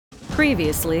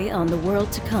Previously on The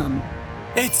World to Come.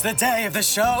 It's the day of the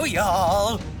show,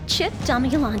 y'all! Chip, Dama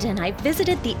Yolanda, and I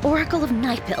visited the Oracle of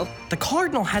Nightbill. The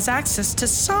Cardinal has access to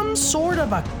some sort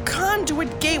of a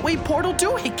conduit gateway portal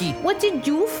doohickey. What did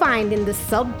you find in the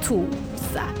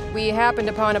subtubes? We happened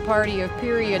upon a party of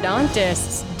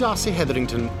periodontists. Darcy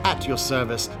Hetherington, at your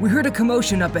service. We heard a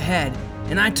commotion up ahead,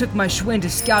 and I took my Schwinn to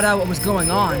scout out what was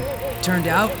going on. Turned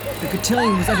out, the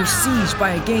cotillion was under siege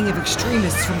by a gang of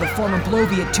extremists from the former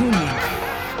Bloviat Union.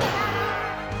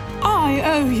 I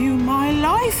owe you my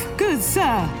life, good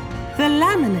sir. The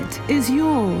laminate is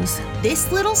yours.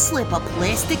 This little slip of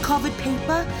plastic-covered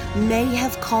paper may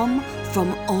have come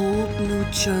from old New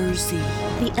Jersey.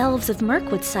 The elves of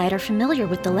Mirkwoodside are familiar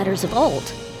with the letters of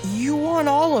old. You want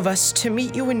all of us to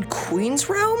meet you in Queen's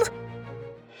Realm?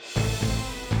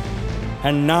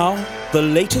 And now, the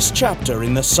latest chapter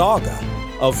in the saga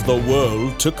of The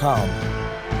World to Come.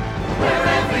 Where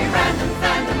every random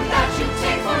fandom that you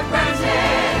take for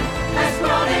granted has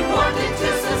grown and morphed into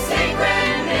some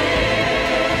sacred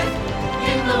myth.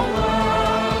 In the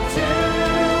world to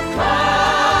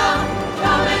come,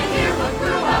 come and hear what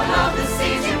grew out of the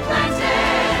seeds you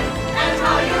planted, and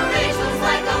how your age was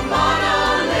like a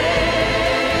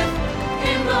monolith.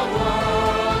 In the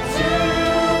world to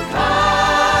come.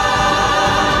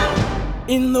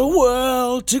 In the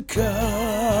world to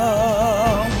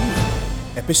come.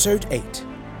 Episode 8.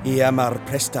 Amar,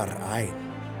 prestar.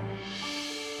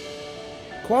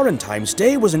 Quarantine's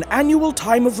Day was an annual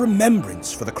time of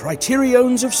remembrance for the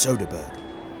Criteriones of Soderbergh.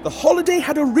 The holiday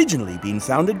had originally been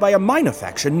founded by a minor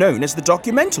faction known as the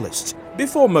Documentalists,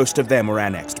 before most of them were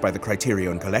annexed by the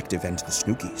Criterion Collective and the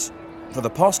Snookies. For the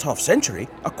past half-century,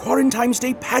 a Quarantine's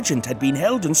Day pageant had been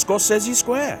held in Scorsese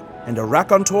Square, and a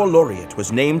raconteur laureate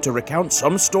was named to recount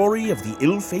some story of the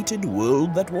ill-fated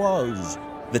world that was.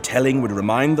 The telling would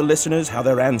remind the listeners how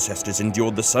their ancestors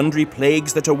endured the sundry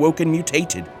plagues that awoke and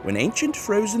mutated when ancient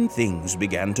frozen things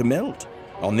began to melt.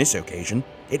 On this occasion,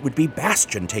 it would be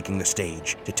Bastian taking the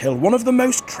stage to tell one of the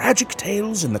most tragic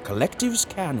tales in the Collective's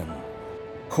canon.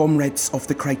 Comrades of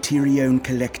the Criterion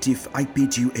Collective, I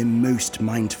bid you a most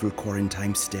mindful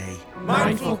Quarantine's Day.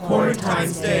 Mindful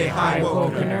Quarantine's Day, High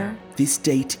Wokener. This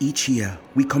date each year,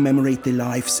 we commemorate the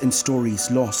lives and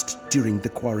stories lost during the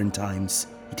Quarantines.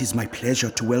 It is my pleasure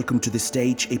to welcome to the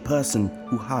stage a person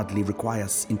who hardly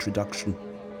requires introduction.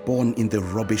 Born in the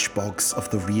rubbish bogs of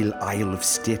the real Isle of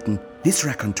Staten, this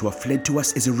raconteur fled to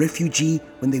us as a refugee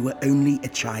when they were only a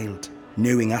child.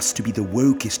 Knowing us to be the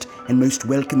wokest and most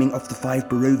welcoming of the 5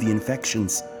 Barovian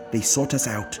factions, they sought us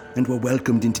out and were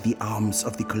welcomed into the arms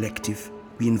of the Collective.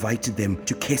 We invited them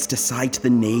to cast aside the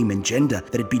name and gender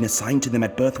that had been assigned to them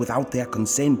at birth without their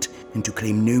consent and to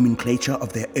claim nomenclature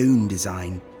of their own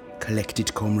design.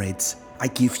 Collected comrades, I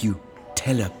give you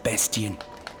Teller Bastian.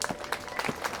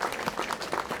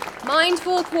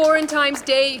 Mindful Quarantine's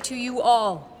Day to you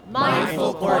all.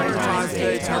 Mindful Quarantine's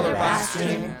Day, Teller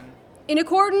Bastian. In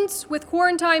accordance with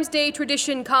Quarantine's Day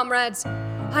tradition, comrades,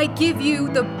 I give you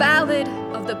the Ballad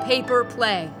of the Paper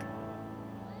Plague.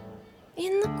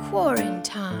 In the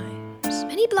Quarantines,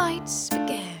 many blights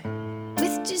began,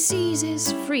 with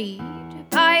diseases freed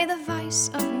by the vice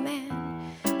of man.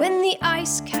 When the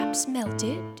ice caps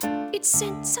melted, it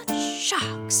sent such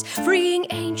shocks, freeing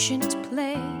ancient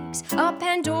plagues, a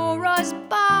Pandora's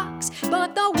box.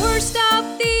 But the worst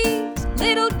of these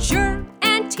little germ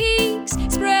antiques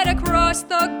spread across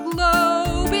the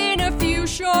globe in a few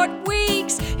short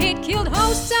weeks. It killed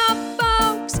hosts of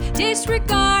folks,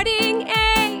 disregarding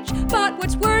age. But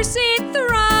what's worse, it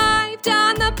thrived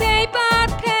on the paper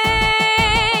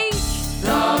page.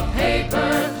 The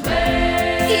paper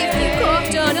plague. If you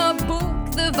coughed on a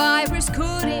book, the virus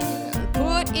couldn't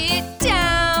put it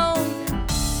down.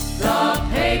 The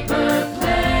paper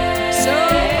plague. So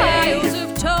piles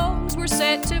of tomes were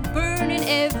set to burn in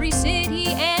every city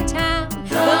and town.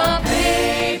 The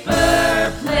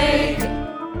paper plague.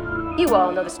 You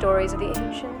all know the stories of the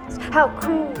ancients, how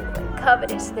cruel and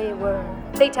covetous they were.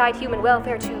 They tied human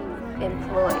welfare to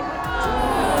employment.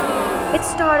 It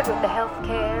started with the health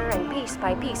care, and piece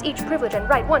by piece, each privilege and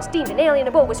right once deemed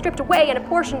inalienable was stripped away and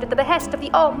apportioned at the behest of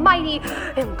the almighty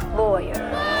employer.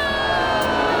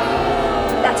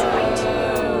 That's right.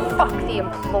 Fuck the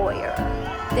employer.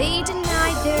 They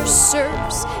denied their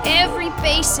serfs every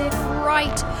basic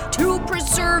right to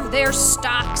preserve their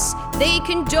stocks. They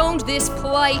condoned this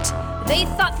plight. They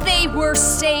thought they were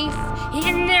safe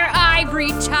in their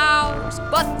ivory towers,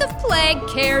 but the plague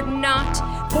cared not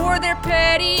for their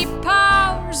petty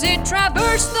powers. It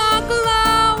traversed the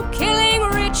globe, killing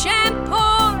rich and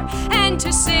poor, and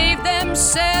to save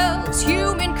themselves,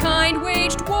 humankind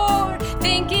waged war,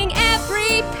 thinking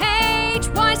every page page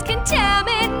was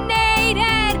contaminated.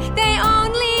 They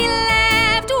only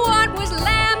left what was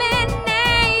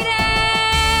laminated.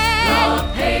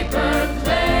 The paper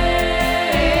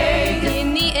plague.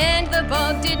 In the end, the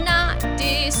bug did not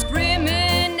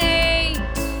discriminate.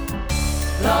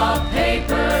 The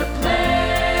paper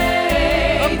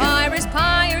plague. Papyrus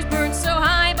pyres burned so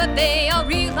high, but they all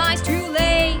realized too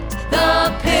late.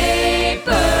 The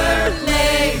paper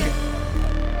plague.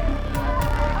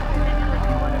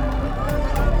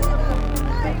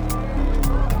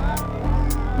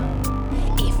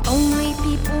 If only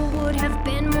people would have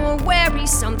been more wary,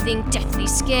 something deathly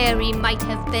scary might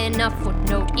have been a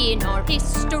footnote in our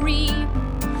history.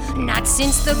 Not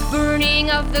since the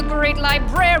burning of the great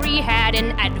library had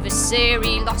an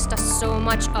adversary lost us so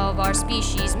much of our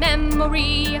species'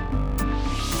 memory.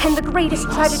 And the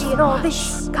greatest tragedy in all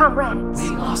this, comrades,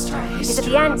 is that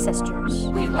the ancestors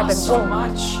have been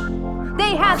wrong.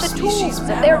 They had the tools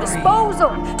at their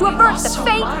disposal to avert the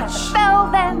fate that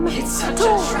befell them.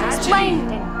 Tools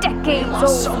explained in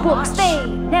decades-old books they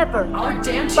never bothered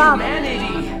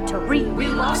to read.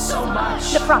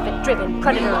 The profit-driven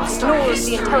predators ignored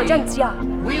the intelligentsia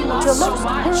until most of the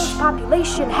world's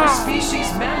population had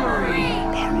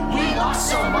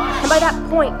and by that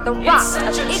point, the rot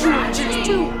of ignorance was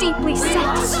too deeply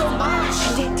set,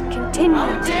 and it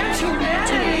continued to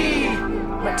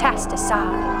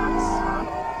metastasize.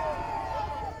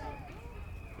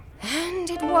 And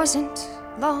it wasn't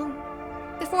long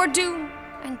before doom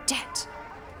and debt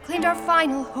claimed our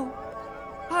final hope,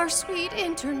 our sweet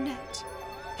internet.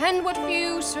 And what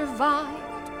few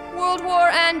survived, world war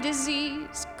and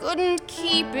disease, couldn't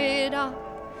keep it up.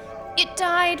 It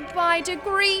died by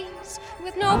degrees,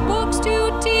 with no books to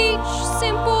teach.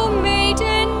 Simple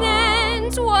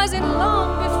maintenance wasn't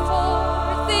long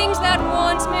before things that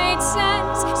once made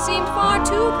sense seemed far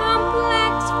too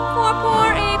complex for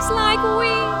poor apes like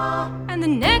we. And the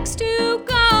next to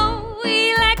go,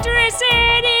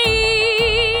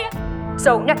 electricity.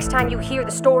 So next time you hear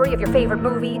the story of your favorite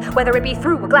movie, whether it be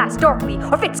Through a Glass Darkly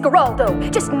or Fitzgeraldo,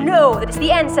 just know that it's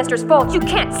the ancestors' fault. You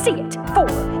can't see it for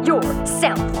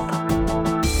yourself.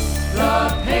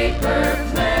 The paper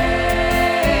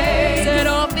plague. Set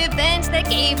off events that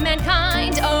gave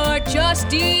mankind our just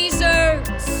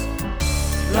desserts.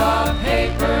 The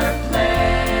paper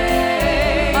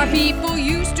plague. Our people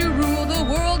used to rule the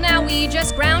world, now we just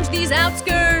scrounge these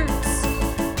outskirts.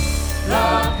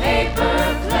 The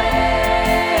paper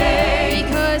plague.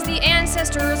 Because the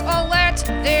ancestors all let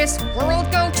this world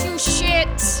go to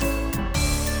shit.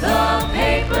 The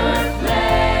paper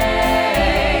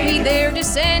plague. We, their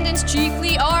descendants,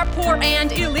 chiefly are poor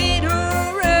and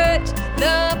illiterate.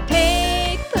 The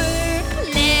paper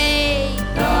plague.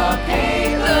 The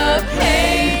paper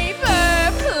plague. The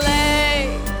paper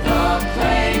plague. The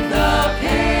plague. The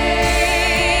paper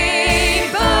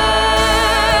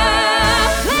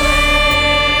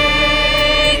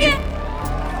plague.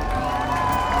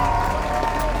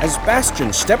 As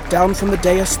Bastion stepped down from the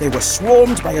dais, they were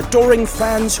swarmed by adoring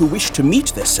fans who wished to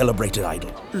meet their celebrated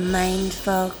idol.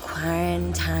 Mindful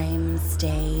Quarantine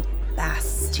Stay,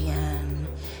 Bastion.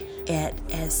 It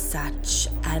is such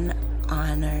an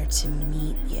honor to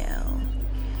meet you.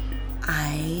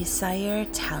 I saw your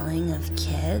telling of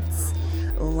kids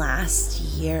last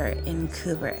year in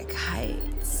Kubrick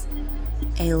Heights.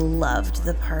 I loved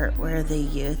the part where the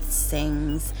youth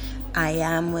sings, "I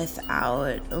am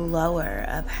without lower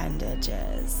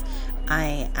appendages.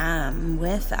 I am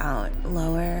without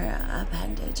lower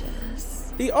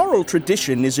appendages." The oral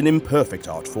tradition is an imperfect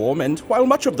art form, and while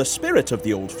much of the spirit of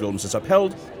the old films is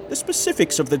upheld, the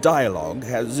specifics of the dialogue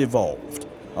has evolved.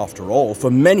 After all, for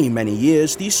many, many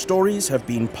years, these stories have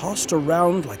been passed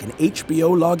around like an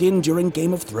HBO login during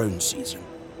Game of Thrones season.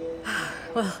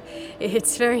 Well,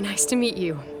 it's very nice to meet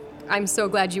you. I'm so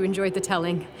glad you enjoyed the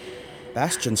telling.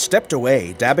 Bastion stepped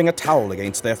away, dabbing a towel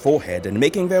against their forehead and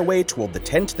making their way toward the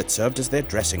tent that served as their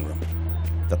dressing room.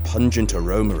 The pungent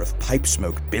aroma of pipe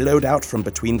smoke billowed out from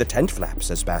between the tent flaps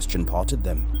as Bastion parted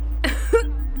them.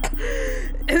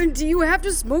 Do you have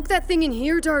to smoke that thing in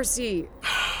here, Darcy?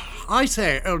 I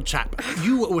say, old chap,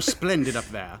 you were splendid up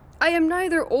there. I am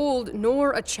neither old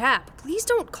nor a chap. Please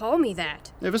don't call me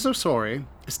that. Ever so sorry.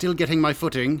 Still getting my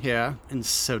footing here in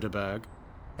Soderbergh.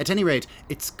 At any rate,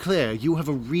 it's clear you have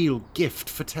a real gift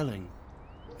for telling.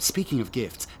 Speaking of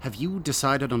gifts, have you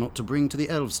decided on what to bring to the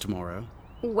elves tomorrow?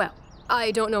 Well,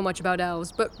 I don't know much about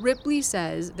elves, but Ripley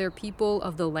says they're people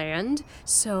of the land,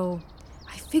 so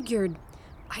I figured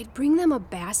I'd bring them a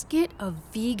basket of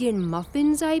vegan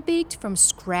muffins I baked from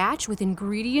scratch with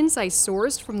ingredients I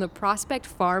sourced from the Prospect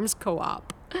Farms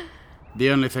Co-op. The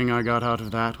only thing I got out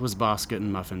of that was basket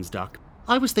and muffins, Duck.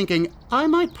 I was thinking I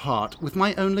might part with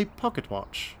my only pocket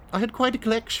watch. I had quite a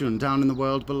collection down in the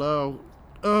world below.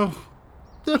 Oh,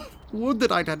 would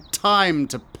that I'd had time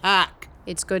to pack.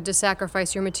 It's good to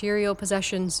sacrifice your material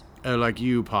possessions. Oh, like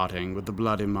you parting with the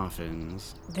bloody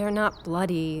muffins. They're not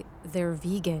bloody, they're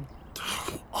vegan.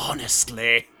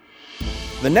 Honestly.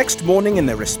 The next morning in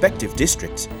their respective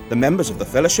districts, the members of the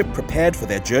Fellowship prepared for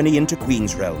their journey into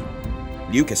Queen's Realm.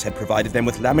 Lucas had provided them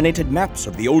with laminated maps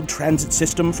of the old transit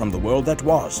system from the world that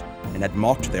was, and had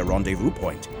marked their rendezvous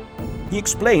point. He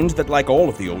explained that like all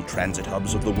of the old transit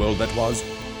hubs of the world that was,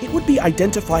 it would be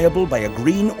identifiable by a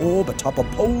green orb atop a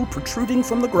pole protruding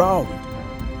from the ground.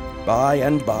 By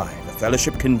and by, the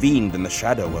Fellowship convened in the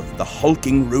shadow of the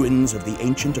hulking ruins of the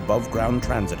ancient above-ground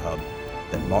transit hub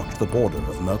that marked the border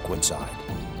of Mirkwoodside.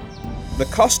 The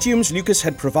costumes Lucas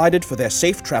had provided for their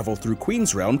safe travel through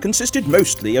Queen's Realm consisted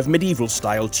mostly of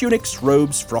medieval-style tunics,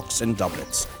 robes, frocks, and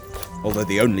doublets, although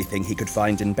the only thing he could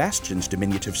find in Bastion's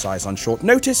diminutive size on short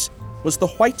notice was the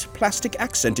white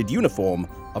plastic-accented uniform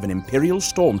of an Imperial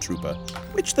stormtrooper,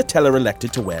 which the teller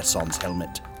elected to wear sans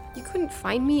helmet. You couldn't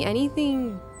find me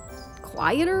anything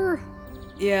quieter?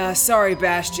 Yeah, sorry,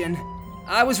 Bastion.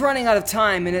 I was running out of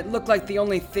time, and it looked like the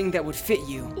only thing that would fit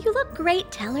you. You look great,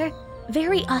 Teller.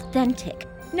 Very authentic.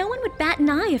 No one would bat an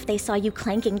eye if they saw you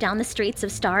clanking down the streets of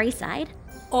Starryside.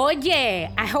 Oye,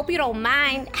 I hope you don't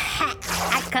mind.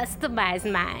 I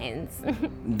customize mines.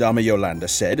 Dama Yolanda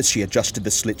said as she adjusted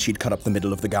the slit she'd cut up the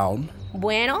middle of the gown.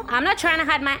 Bueno, I'm not trying to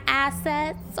hide my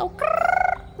assets, so...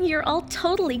 You're all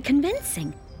totally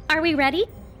convincing. Are we ready?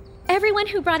 Everyone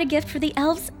who brought a gift for the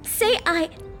elves, say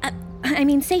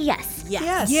say yes.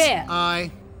 Yes. Yeah.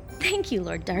 Aye. Thank you,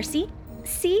 Lord Darcy.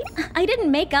 See, I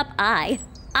didn't make up I.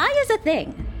 I is a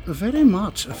thing. Very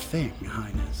much a thing,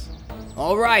 Highness.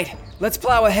 All right, let's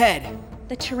plow ahead.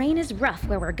 The terrain is rough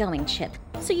where we're going, Chip,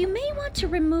 so you may want to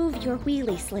remove your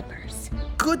wheelie slippers.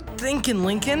 Good thinking,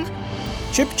 Lincoln.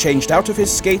 Chip changed out of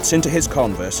his skates into his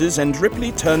Converses, and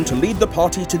Ripley turned to lead the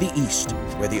party to the east,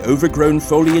 where the overgrown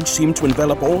foliage seemed to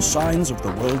envelop all signs of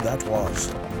the world that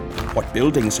was. What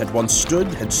buildings had once stood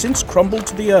had since crumbled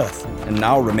to the earth, and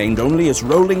now remained only as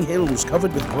rolling hills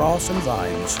covered with grass and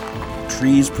vines.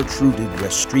 Trees protruded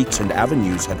where streets and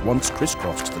avenues had once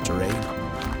crisscrossed the terrain.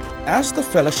 As the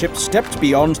Fellowship stepped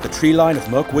beyond the tree line of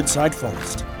Mirkwoodside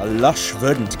Forest, a lush,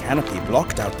 verdant canopy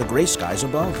blocked out the grey skies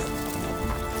above.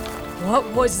 What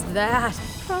was that?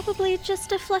 Probably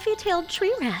just a fluffy-tailed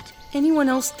tree rat. Anyone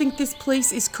else think this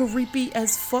place is creepy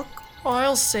as fuck?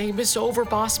 I'll say Miss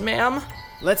Overboss, ma'am.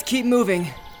 Let's keep moving.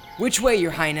 Which way,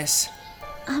 Your Highness?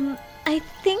 I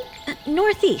think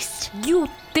northeast. You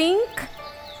think?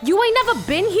 You ain't never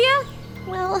been here?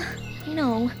 Well,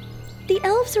 no. The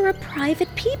elves are a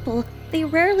private people. They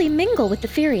rarely mingle with the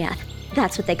Firiath.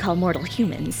 That's what they call mortal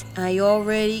humans. I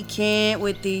already can't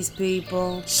with these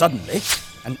people. Suddenly,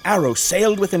 an arrow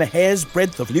sailed within a hair's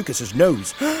breadth of Lucas's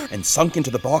nose and sunk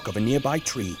into the bark of a nearby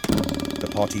tree. The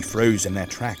party froze in their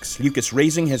tracks, Lucas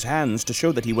raising his hands to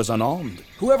show that he was unarmed.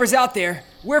 Whoever's out there,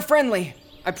 we're friendly.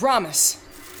 I promise.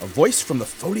 A voice from the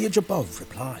foliage above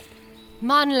replied.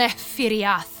 Manlech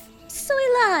Firiath.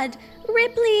 Soilad,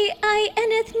 Ripley, I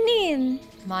eneth nin.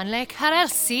 Manlech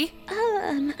Harelsi.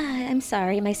 I'm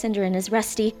sorry, my Cinderin is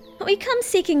rusty. We come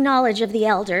seeking knowledge of the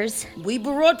elders. We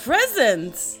brought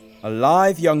presents. A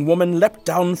lithe young woman leapt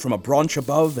down from a branch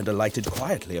above and alighted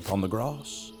quietly upon the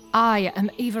grass. I am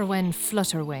Everwen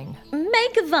Flutterwing.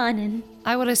 Megavanen.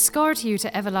 I will escort you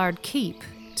to Everard Keep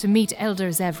to meet Elder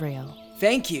Zevriel.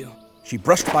 Thank you. She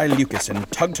brushed by Lucas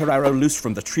and tugged her arrow loose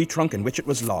from the tree trunk in which it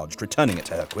was lodged, returning it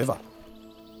to her quiver.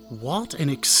 What an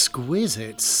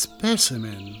exquisite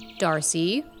specimen.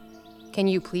 Darcy, can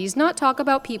you please not talk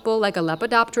about people like a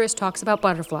lepidopterist talks about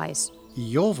butterflies?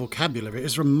 Your vocabulary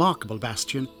is remarkable,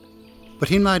 Bastion.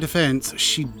 But in my defense,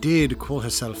 she did call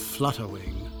herself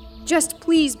Flutterwing. Just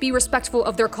please be respectful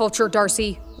of their culture,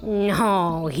 Darcy.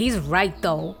 No, he's right,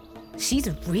 though. She's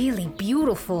really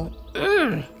beautiful.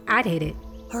 I'd hit it.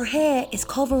 Her hair is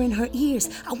covering her ears.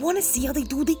 I want to see how they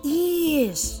do the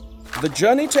ears. The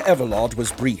journey to Everlord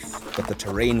was brief, but the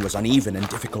terrain was uneven and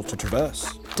difficult to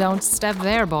traverse. Don't step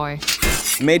there, boy.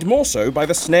 Made more so by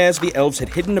the snares the elves had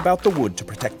hidden about the wood to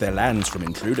protect their lands from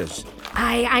intruders.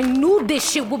 I knew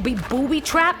this shit would be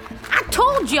booby-trapped. I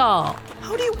told y'all.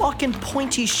 How do you walk in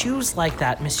pointy shoes like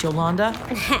that, Miss Yolanda?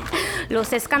 Los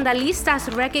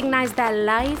escandalistas recognize that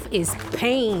life is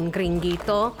pain,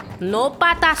 gringuito. No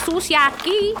pata sucia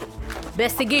aquí.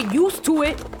 Best to get used to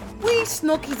it. We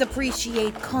Snookies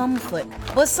appreciate comfort,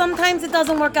 but sometimes it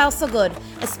doesn't work out so good,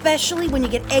 especially when you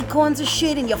get acorns of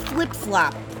shit in your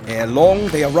flip-flop. Ere long,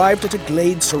 they arrived at a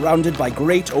glade surrounded by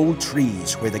great old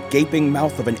trees, where the gaping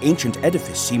mouth of an ancient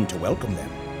edifice seemed to welcome them.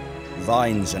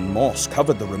 Vines and moss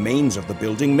covered the remains of the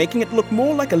building, making it look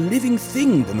more like a living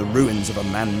thing than the ruins of a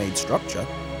man-made structure.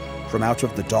 From out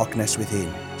of the darkness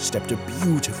within stepped a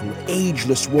beautiful,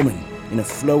 ageless woman in a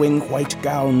flowing white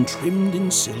gown trimmed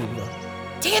in silver.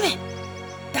 Damn it!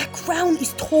 That crown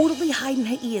is totally hiding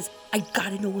her ears. I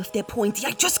gotta know if they're pointy.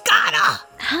 I just gotta!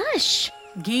 Hush!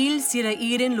 Gil sira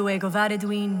irin luego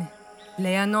varedwin.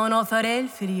 Lea non otharel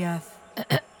firiath.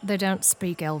 They don't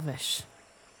speak Elvish.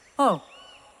 Oh,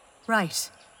 right.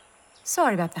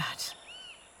 Sorry about that.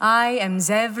 I am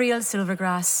Zevriel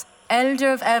Silvergrass,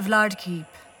 Elder of Evlard Keep.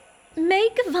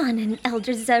 Meg Vanen,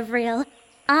 Elder Zevriel.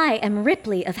 I am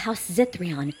Ripley of House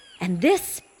Zithrion, and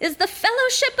this is the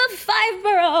Fellowship of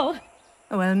Fiveborough.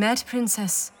 Well met,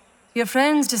 Princess. Your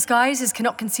friends' disguises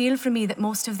cannot conceal from me that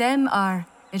most of them are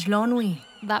Ijlonwi.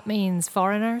 That means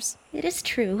foreigners? It is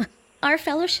true. Our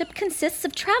fellowship consists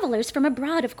of travelers from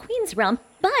abroad of Queen's Realm,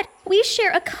 but we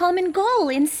share a common goal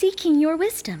in seeking your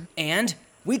wisdom. And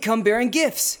we come bearing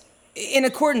gifts, in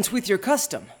accordance with your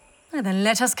custom. Well, then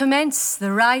let us commence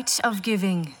the rite of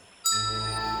giving.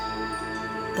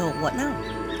 The what now?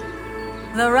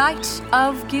 The rite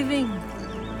of giving.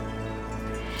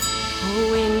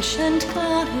 O ancient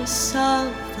goddess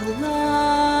of the light,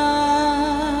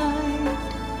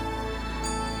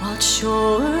 watch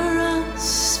o'er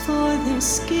us for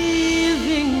this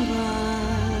giving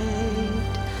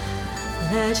rite.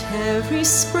 Let every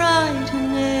sprite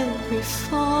and every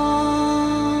fawn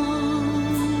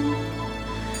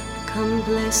come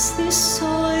bless this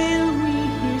soil we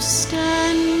here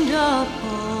stand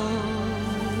upon.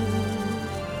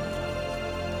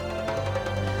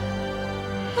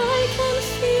 I can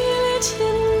feel it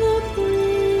in the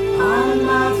breeze, on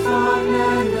my farm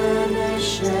and the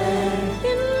nation,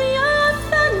 in the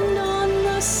earth and on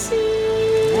the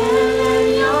sea, in the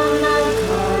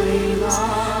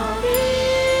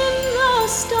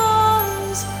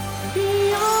stars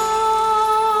beyond.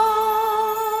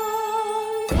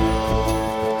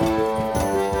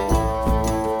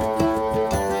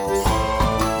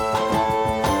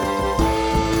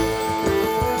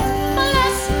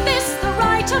 Bless this, the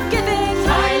rite of giving.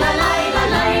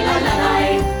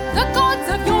 The gods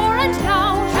of yore and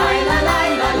now.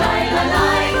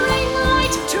 Bring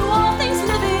light to all things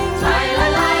living.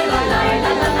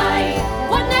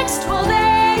 What next will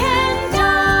they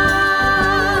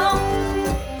endow?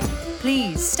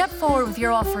 Please step forward with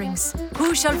your offerings.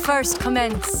 Who shall first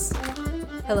commence?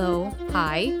 Hello.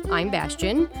 Hi, I'm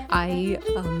Bastion. I,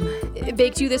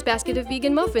 baked you this basket of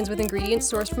vegan muffins with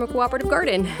ingredients sourced from a cooperative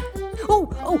garden.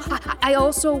 I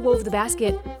also wove the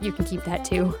basket. You can keep that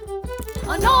too.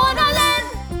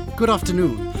 Good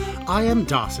afternoon. I am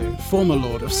Darcy, former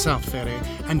Lord of South Ferry,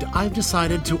 and I've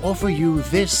decided to offer you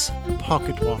this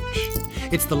pocket watch.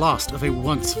 It's the last of a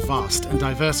once vast and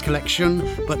diverse collection,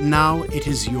 but now it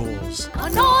is yours.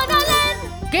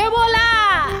 Que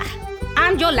voila!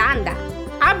 I'm Yolanda.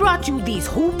 I brought you these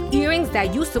hoop earrings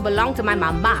that used to belong to my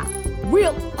mama.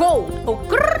 Real gold. Oh,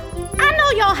 grrr. I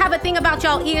know y'all have a thing about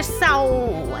y'all ears,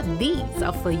 so these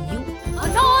are for you.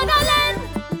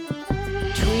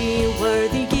 Three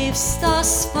worthy gifts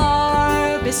thus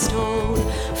far bestowed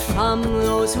from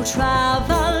those who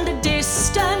traveled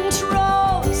distant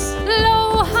roads.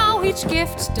 Lo, how each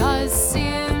gift does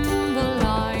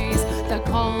symbolize the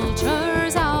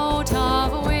cultures out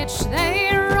of which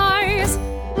they rise.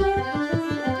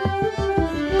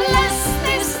 Bless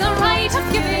this, the rite of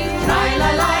giving.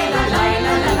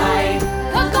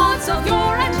 The gods of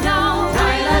yore and now.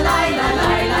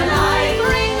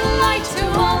 Bring light to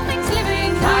all things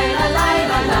living.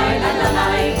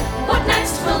 What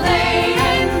next will they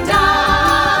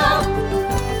endow?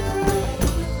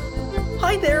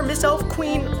 Hi there, Miss Elf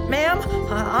Queen. Ma'am,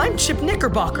 I'm Chip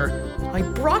Knickerbocker. I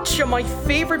brought you my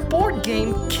favorite board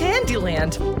game,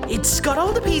 Candyland. It's got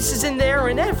all the pieces in there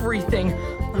and everything.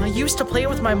 I used to play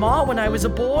with my mom when I was a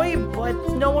boy, but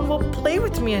no one will play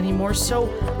with me anymore, so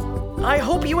I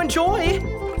hope you enjoy.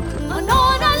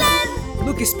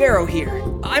 Lucas Sparrow here.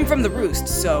 I'm from the Roost,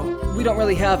 so we don't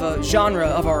really have a genre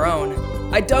of our own.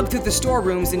 I dug through the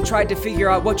storerooms and tried to figure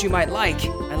out what you might like.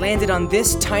 I landed on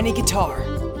this tiny guitar.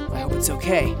 I hope it's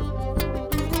okay.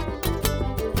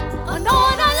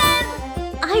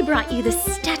 I brought you the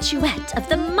statuette of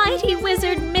the mighty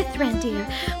wizard Mithrandir,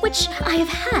 which I have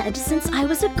had since I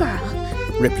was a girl.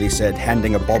 Ripley said,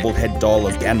 handing a bobblehead doll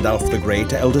of Gandalf the Grey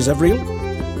to Elder Zevriel.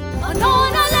 I'm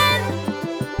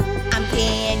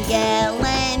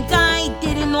Gallant, I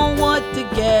didn't know what to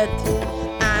get.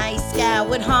 I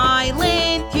scoured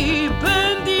Highland, keep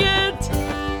and yet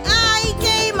I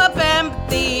came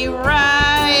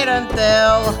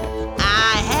until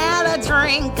I had a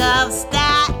drink of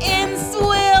statin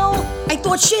swill. I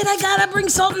thought, shit, I gotta bring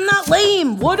something not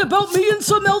lame. What about me and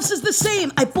some else is the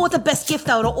same? I bought the best gift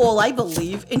out of all, I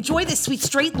believe. Enjoy this sweet,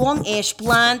 straight, long, ash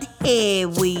blonde hair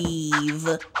weave.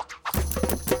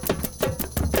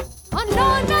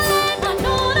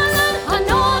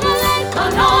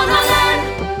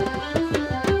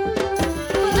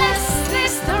 Bless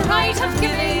this, the rite of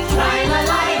giving.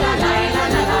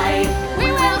 Try-la-li-la-li-la-li-li.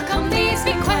 We welcome these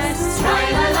bequests.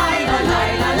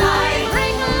 Try-la-li-la-li-la-li.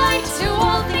 Bring light to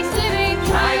all things living.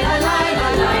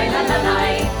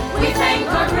 Try-la-li-la-li-la-li. We thank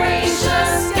our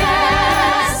gracious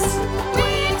guests.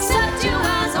 We accept you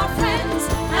as our friends,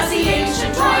 as the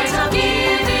ancient rite of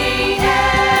giving ends.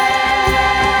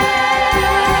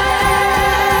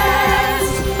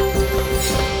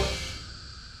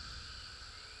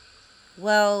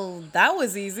 Well, that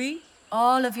was easy.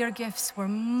 All of your gifts were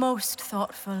most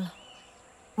thoughtful.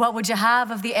 What would you have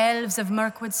of the elves of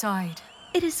Mirkwood Side?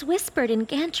 It is whispered in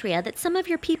Gantria that some of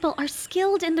your people are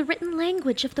skilled in the written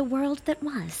language of the world that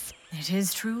was. It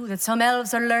is true that some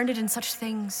elves are learned in such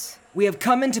things. We have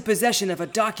come into possession of a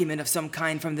document of some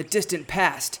kind from the distant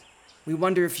past. We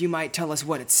wonder if you might tell us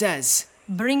what it says.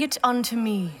 Bring it unto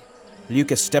me.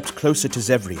 Lucas stepped closer to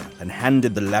Zevriel and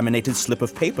handed the laminated slip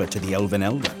of paper to the elven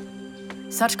elder.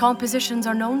 Such compositions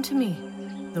are known to me,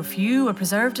 though few are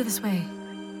preserved this way.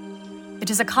 It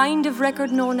is a kind of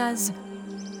record known as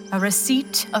a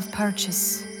receipt of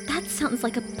purchase. That sounds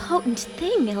like a potent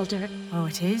thing, Elder. Oh,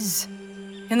 it is.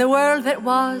 In the world that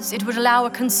was, it would allow a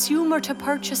consumer to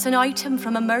purchase an item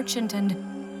from a merchant, and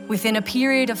within a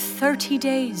period of 30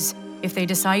 days, if they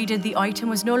decided the item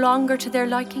was no longer to their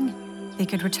liking, they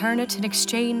could return it in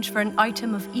exchange for an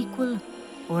item of equal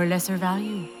or lesser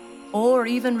value, or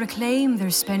even reclaim their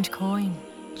spent coin.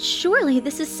 Surely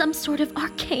this is some sort of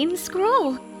arcane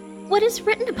scroll. What is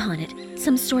written upon it?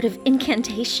 Some sort of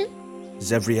incantation?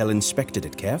 Zevriel inspected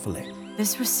it carefully.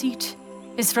 This receipt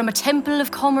is from a temple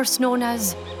of commerce known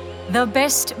as the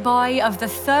Best Buy of the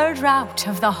Third Route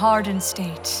of the Harden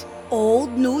State.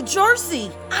 Old New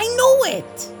Jersey. I know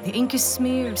it. The ink is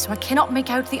smeared, so I cannot make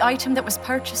out the item that was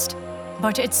purchased,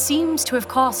 but it seems to have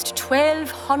cost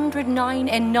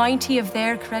 1,209.90 of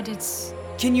their credits.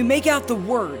 Can you make out the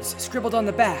words scribbled on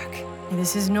the back?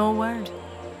 This is no word,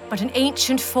 but an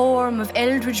ancient form of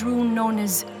Eldridge rune known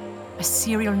as a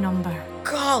serial number.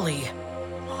 Golly,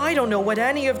 I don't know what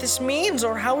any of this means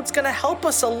or how it's gonna help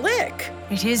us a lick.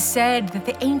 It is said that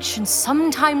the ancients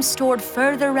sometimes stored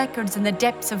further records in the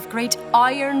depths of great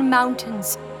iron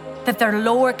mountains that their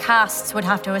lower castes would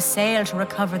have to assail to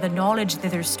recover the knowledge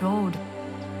thither stowed.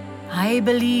 I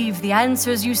believe the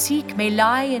answers you seek may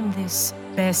lie in this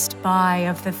Best Buy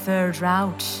of the Third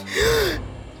Route.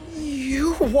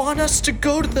 You want us to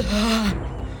go to the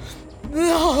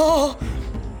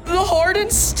Harden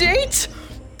State?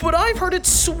 But I've heard it's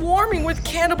swarming with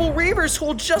cannibal reavers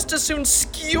who'll just as soon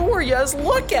skewer you as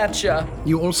look at you.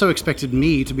 You also expected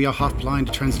me to be a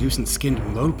half-blind,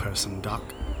 translucent-skinned mole person, Doc.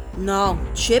 No,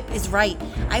 Chip is right.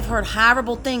 I've heard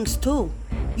horrible things, too.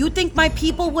 You think my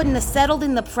people wouldn't have settled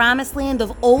in the promised land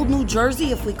of old New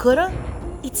Jersey if we coulda?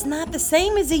 It's not the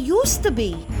same as it used to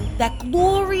be. That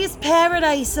glorious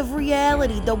paradise of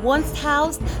reality that once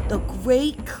housed the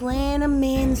great clan of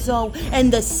Manzo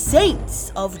and the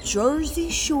saints of Jersey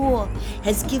Shore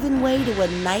has given way to a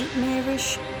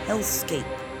nightmarish hellscape.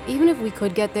 Even if we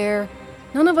could get there,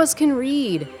 none of us can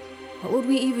read. What would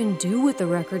we even do with the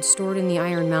records stored in the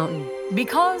Iron Mountain?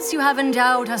 Because you have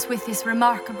endowed us with this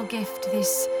remarkable gift,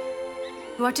 this...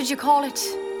 what did you call it?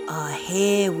 A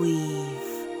hair weave.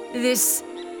 This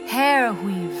hair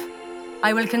weave.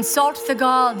 I will consult the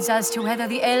gods as to whether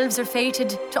the elves are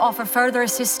fated to offer further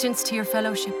assistance to your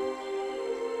fellowship.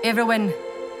 Everyone,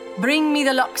 bring me the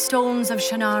lockstones of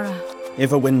Shannara.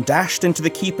 Iverwin dashed into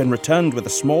the keep and returned with a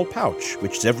small pouch,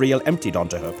 which Zevriel emptied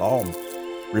onto her palm,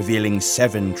 revealing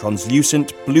 7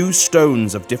 translucent blue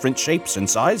stones of different shapes and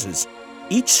sizes.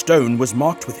 Each stone was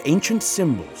marked with ancient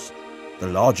symbols. The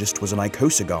largest was an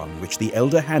icosagon, which the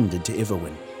elder handed to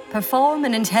Iverwin. Perform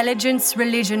an intelligence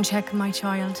religion check, my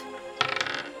child.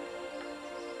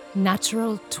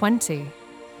 Natural 20.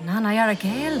 Nana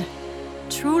Yaragale.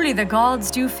 Truly the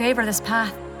gods do favor this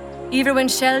path. Iverwin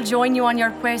shall join you on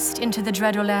your quest into the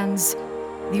Dreadlands.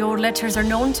 The old letters are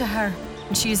known to her,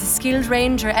 and she is a skilled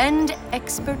ranger and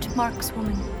expert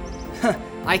markswoman.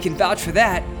 I can vouch for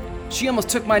that. She almost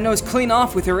took my nose clean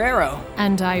off with her arrow.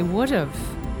 And I would have,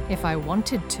 if I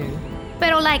wanted to.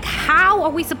 Pero like, how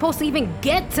are we supposed to even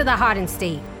get to the Harden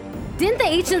State? Didn't the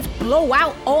ancients blow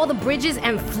out all the bridges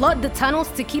and flood the tunnels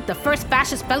to keep the First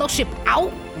Fascist Fellowship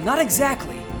out? Not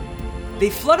exactly. They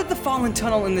flooded the fallen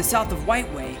tunnel in the south of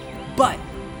Whiteway, but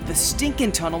the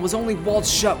stinking tunnel was only walled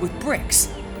shut with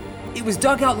bricks. It was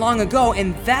dug out long ago,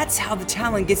 and that's how the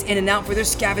Talon gets in and out for their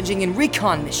scavenging and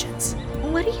recon missions.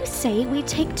 What do you say we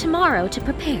take tomorrow to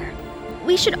prepare?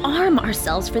 We should arm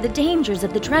ourselves for the dangers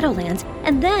of the Dreadlands,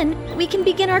 and then we can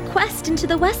begin our quest into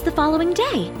the west the following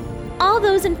day. All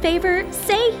those in favor,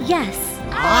 say yes.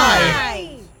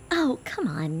 Aye. Oh, come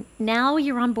on. Now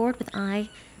you're on board with I.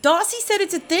 Darcy said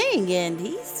it's a thing, and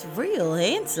he's real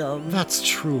handsome. That's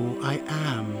true, I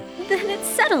am. Then it's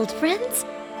settled, friends.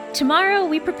 Tomorrow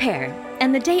we prepare,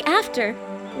 and the day after,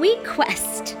 we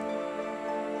quest.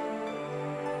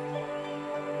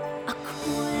 A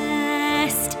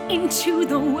quest into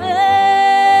the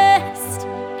west,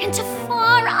 into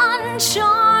far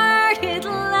uncharted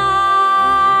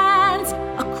lands.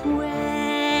 A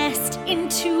quest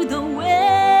into the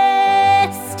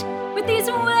west, with these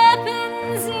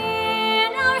weapons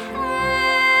in our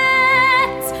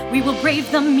hands. We will brave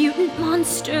the mutant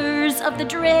monsters of the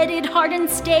dreaded hardened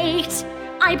state.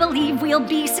 I believe we'll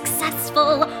be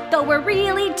successful, though we're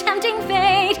really tempting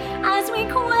fate as we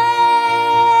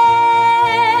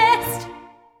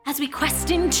quest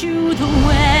into the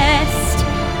west.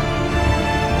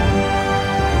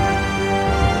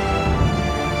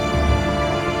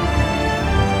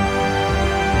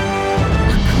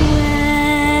 A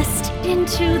quest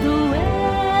into the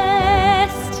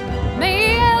west.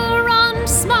 May Elrond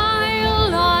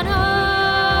smile on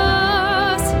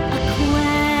us. A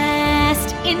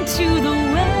quest into the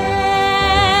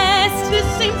west. This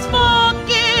seems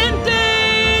fucking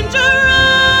dangerous.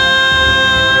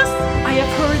 I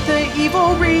have heard the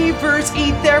evil reavers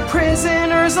eat their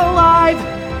prisoners alive,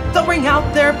 throwing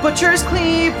out their butchers'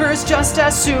 cleavers just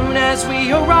as soon as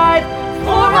we arrive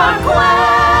for our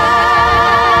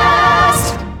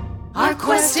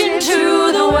quest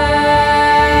into the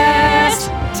west.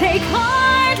 Take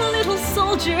heart, little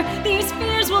soldier, these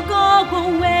fears will go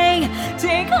away.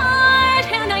 Take heart,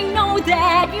 and I know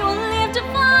that you'll live to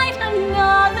fight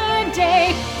another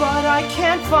day. But I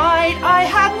can't fight, I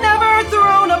had never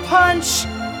thrown a punch.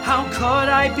 How could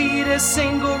I beat a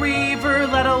single reaver,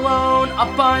 let alone a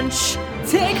bunch?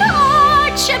 Take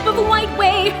heart, ship of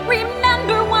Whiteway,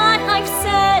 remember what I've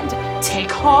said.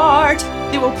 Take heart,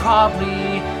 they will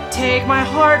probably take my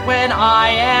heart when I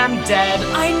am dead.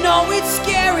 I know it's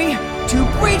scary to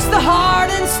breach the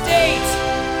hardened state,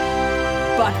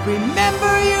 but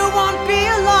remember you won't be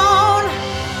alone.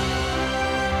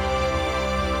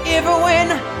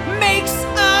 Everyone makes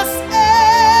us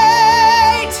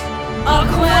eight. A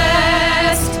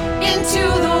quest into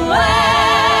the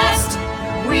west.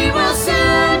 We will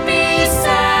soon be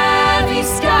savvy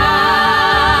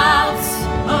scouts.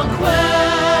 A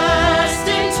quest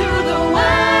into the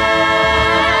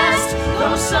west.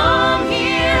 Though some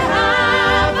here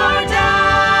have our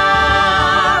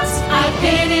doubts. I've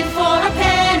been in for a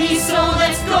penny, so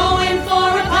let's go in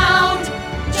for a pound.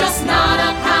 Just not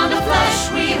a pound of flesh,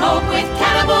 we hope, with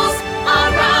cannibals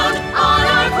around on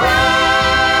our quest.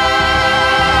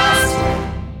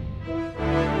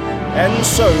 And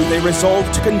so they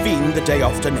resolved to convene the day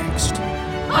after next,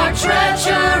 Our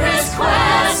treacherous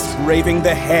quest, braving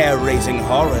the hair-raising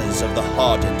horrors of the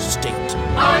hardened state,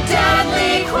 our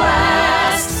deadly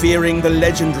quest, fearing the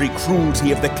legendary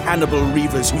cruelty of the cannibal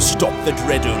reavers who stopped the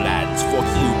Dreadlands for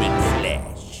human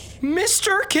flesh.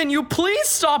 Mister, can you please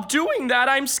stop doing that?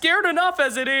 I'm scared enough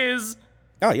as it is.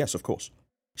 Ah, yes, of course.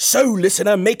 So,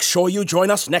 listener, make sure you join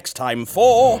us next time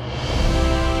for...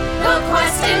 the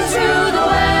quest into the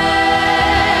west.